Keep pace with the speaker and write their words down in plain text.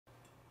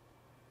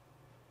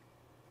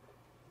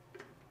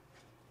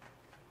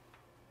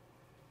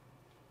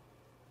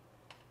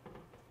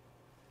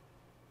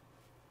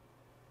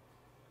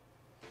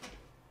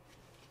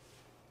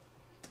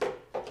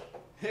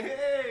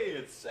Hey,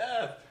 it's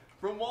Seth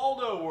from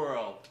Waldo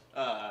World.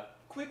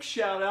 Quick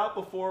shout out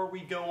before we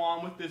go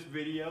on with this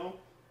video.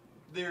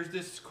 There's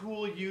this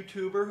cool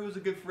YouTuber who's a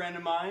good friend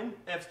of mine,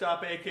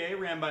 F-StopAK,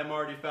 ran by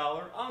Marty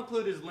Fowler. I'll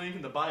include his link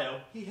in the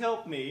bio. He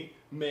helped me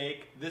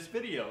make this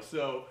video,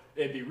 so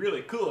it'd be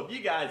really cool if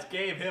you guys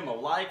gave him a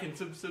like and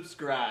some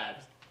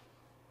subscribes.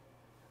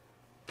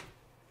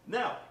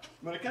 Now,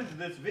 when it comes to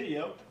this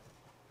video,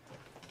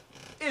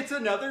 it's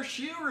another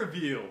shoe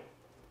review.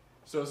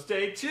 So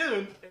stay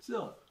tuned.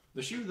 So,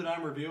 the shoe that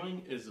I'm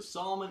reviewing is the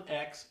Salomon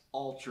X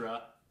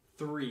Ultra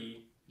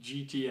 3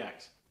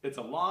 GTX. It's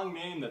a long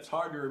name that's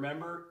hard to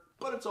remember,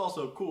 but it's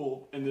also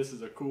cool, and this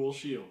is a cool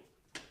shoe.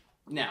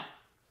 Now,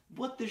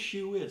 what this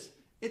shoe is,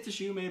 it's a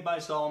shoe made by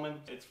Salomon.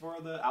 It's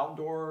for the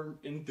outdoor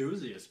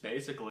enthusiasts,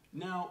 basically.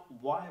 Now,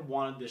 why I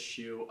wanted this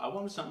shoe, I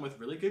wanted something with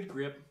really good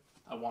grip.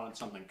 I wanted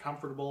something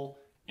comfortable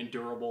and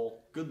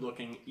durable, good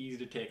looking, easy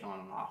to take on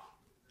and off.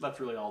 That's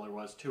really all there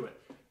was to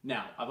it.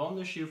 Now, I've owned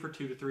this shoe for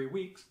 2 to 3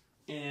 weeks,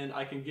 and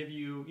I can give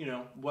you,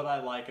 what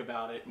I like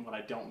about it and what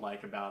I don't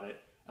like about it.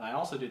 And I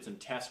also did some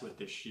tests with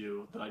this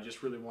shoe that I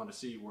just really want to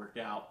see work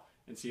out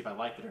and see if I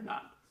liked it or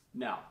not.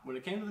 Now, when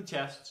it came to the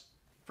tests,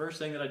 first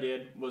thing that I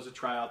did was to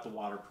try out the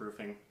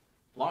waterproofing.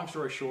 Long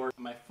story short,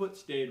 my foot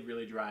stayed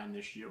really dry in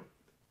this shoe.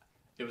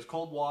 It was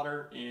cold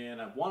water,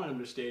 and I wanted them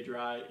to stay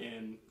dry,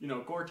 and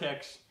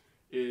Gore-Tex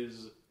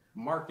is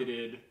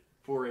marketed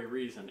for a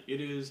reason. It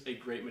is a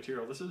great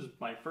material. This is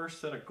my first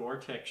set of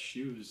Gore-Tex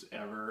shoes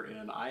ever,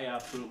 and I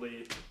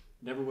absolutely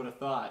never would have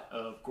thought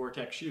of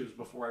Gore-Tex shoes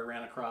before I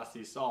ran across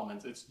these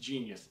Salomons. It's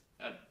genius.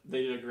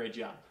 They did a great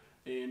job.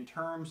 In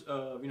terms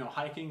of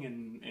hiking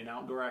and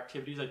outdoor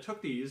activities, I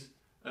took these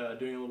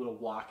doing a little bit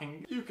of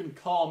walking. You can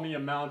call me a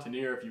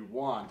mountaineer if you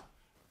want.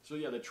 So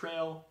yeah, the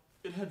trail,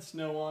 it had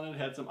snow on it,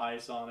 had some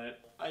ice on it.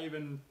 I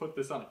even put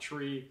this on a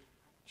tree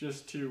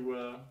just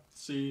to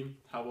see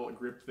how well it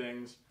gripped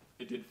things.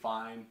 It did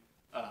fine.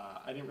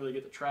 I didn't really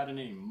get to try it in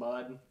any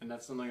mud, and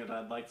that's something that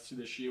I'd like to see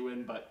the shoe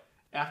in, but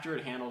after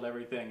it handled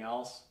everything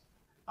else,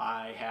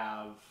 I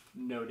have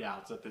no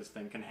doubts that this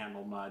thing can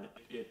handle mud.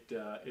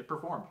 It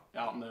performed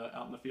out in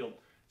the field.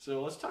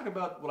 So let's talk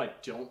about what I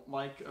don't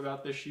like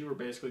about this shoe, or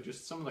basically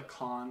just some of the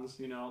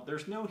cons.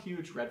 There's no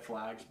huge red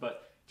flags,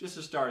 but just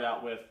to start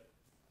out with,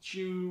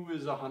 shoe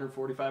is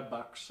 145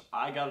 bucks.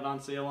 I got it on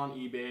sale on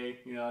eBay.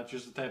 That's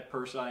just the type of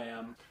person I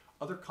am.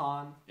 Other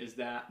con is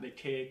that they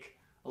take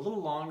a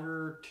little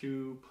longer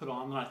to put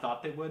on than I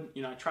thought they would.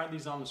 I tried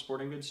these on the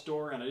sporting goods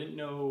store, and I didn't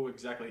know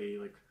exactly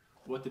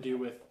what to do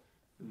with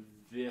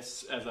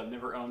this, as I've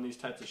never owned these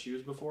types of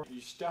shoes before.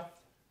 You stuff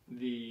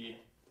the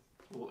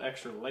little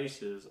extra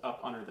laces up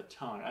under the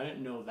tongue. I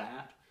didn't know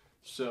that,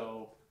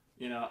 so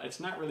it's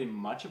not really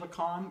much of a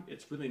con.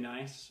 It's really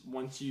nice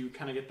once you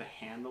kind of get the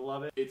handle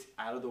of it. It's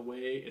out of the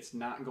way. It's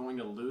not going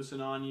to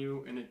loosen on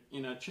you, and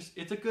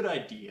it's a good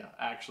idea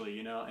actually,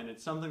 and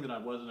it's something that I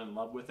wasn't in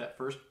love with at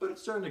first, but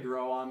it's starting to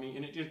grow on me,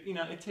 and it just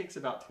it takes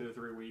about 2 to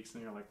 3 weeks,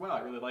 and you're like, wow, I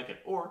really like it.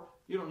 Or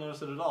you don't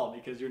notice it at all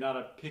because you're not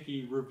a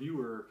picky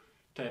reviewer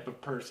type of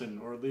person,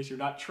 or at least you're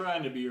not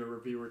trying to be a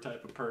reviewer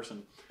type of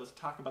person. Let's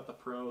talk about the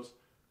pros.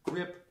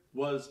 Grip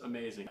was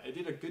amazing. It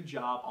did a good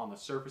job on the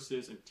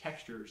surfaces and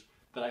textures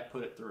that I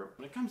put it through.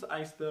 When it comes to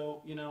ice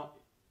though,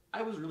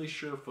 I was really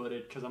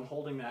sure-footed because I'm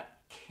holding that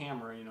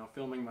camera,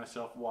 filming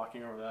myself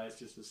walking over the ice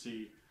just to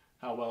see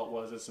how well it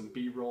was as some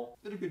B-roll.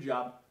 Did a good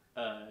job.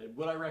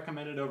 Would I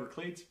recommend it over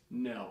cleats?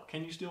 No.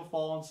 Can you still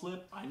fall and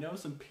slip? I know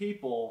some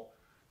people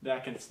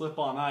that can slip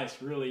on ice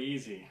really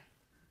easy.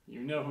 You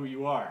know who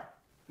you are.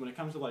 When it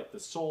comes to the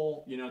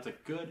sole,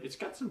 it's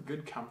got some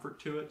good comfort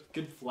to it,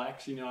 good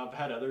flex. I've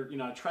had other,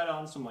 I tried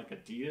on some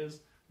Adidas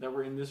that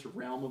were in this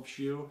realm of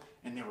shoe,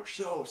 and they were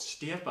so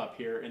stiff up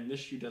here, and this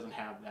shoe doesn't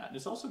have that. And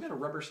it's also got a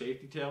rubber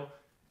safety toe.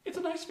 It's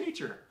a nice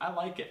feature. I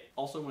like it.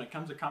 Also, when it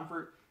comes to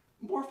comfort,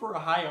 more for a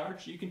high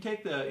arch. You can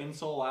take the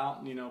insole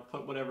out and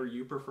put whatever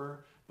you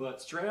prefer, but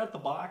straight out the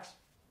box,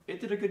 it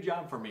did a good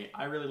job for me.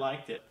 I really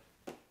liked it.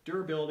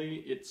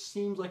 Durability, it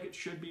seems like it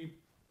should be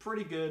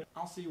pretty good.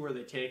 I'll see where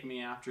they take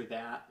me after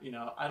that.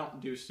 I don't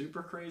do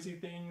super crazy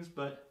things,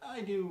 but I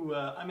do.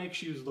 I make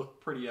shoes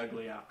look pretty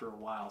ugly after a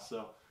while,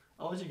 so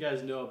I'll let you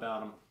guys know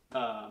about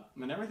them.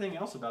 And everything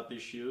else about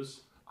these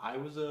shoes, I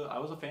was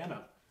a fan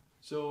of.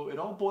 So it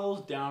all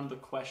boils down to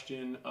the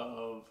question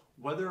of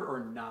whether or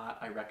not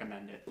I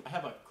recommend it. I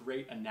have a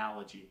great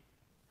analogy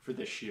for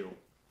this shoe.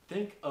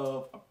 Think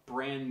of a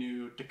brand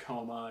new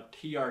Tacoma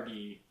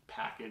TRD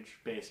package,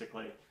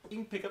 basically. You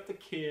can pick up the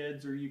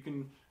kids, or you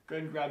can go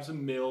ahead and grab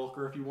some milk,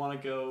 or if you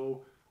want to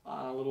go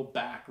on a little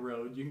back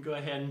road, you can go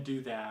ahead and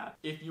do that.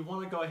 If you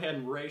want to go ahead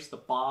and race the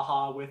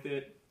Baja with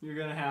it, you're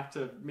gonna have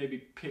to maybe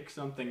pick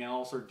something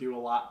else or do a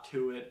lot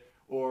to it.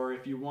 Or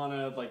if you want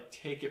to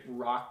take it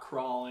rock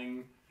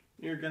crawling,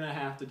 you're gonna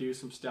have to do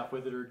some stuff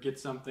with it or get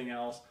something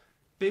else.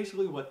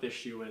 Basically what this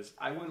shoe is,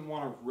 I wouldn't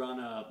want to run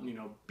a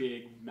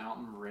big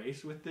mountain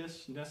race with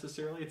this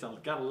necessarily. It's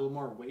got a little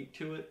more weight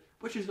to it,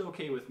 which is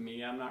okay with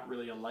me. I'm not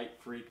really a light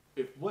freak.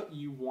 If what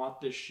you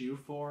want this shoe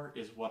for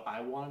is what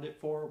I wanted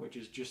it for, which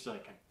is just a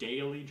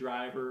daily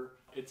driver,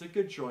 it's a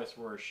good choice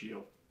for a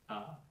shoe.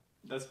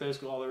 That's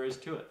basically all there is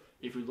to it.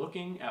 If you're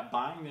looking at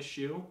buying this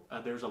shoe,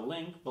 there's a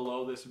link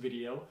below this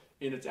video,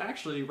 and it's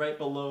actually right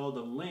below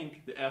the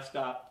link to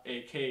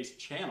F-StopAK's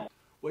channel.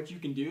 What you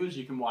can do is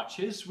you can watch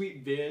his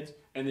sweet vids,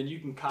 and then you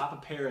can cop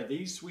a pair of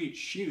these sweet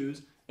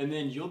shoes, and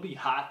then you'll be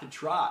hot to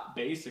trot,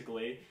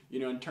 basically. You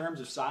know, in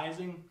terms of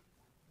sizing,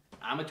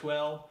 I'm a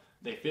 12.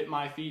 They fit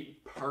my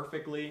feet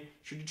perfectly.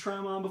 Should you try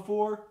them on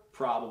before?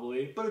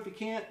 Probably. But if you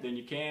can't, then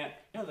you can't.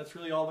 Yeah, that's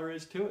really all there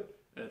is to it.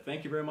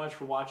 Thank you very much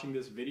for watching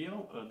this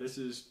video. This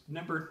is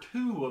number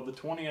 2 of the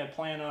 20 I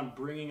plan on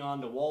bringing on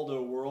to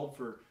Waldo World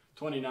for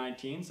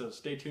 2019, so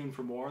stay tuned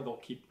for more. They'll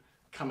keep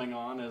coming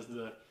on as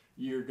the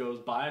year goes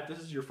by. If this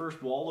is your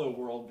first Waldo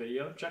World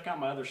video, check out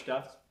my other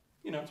stuff.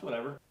 You know, it's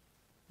whatever.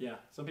 Yeah,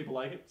 some people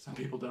like it, some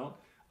people don't.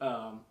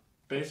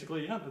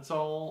 Basically, yeah, that's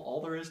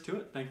all there is to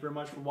it. Thank you very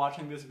much for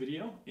watching this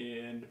video,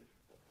 and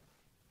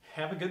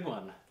have a good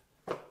one.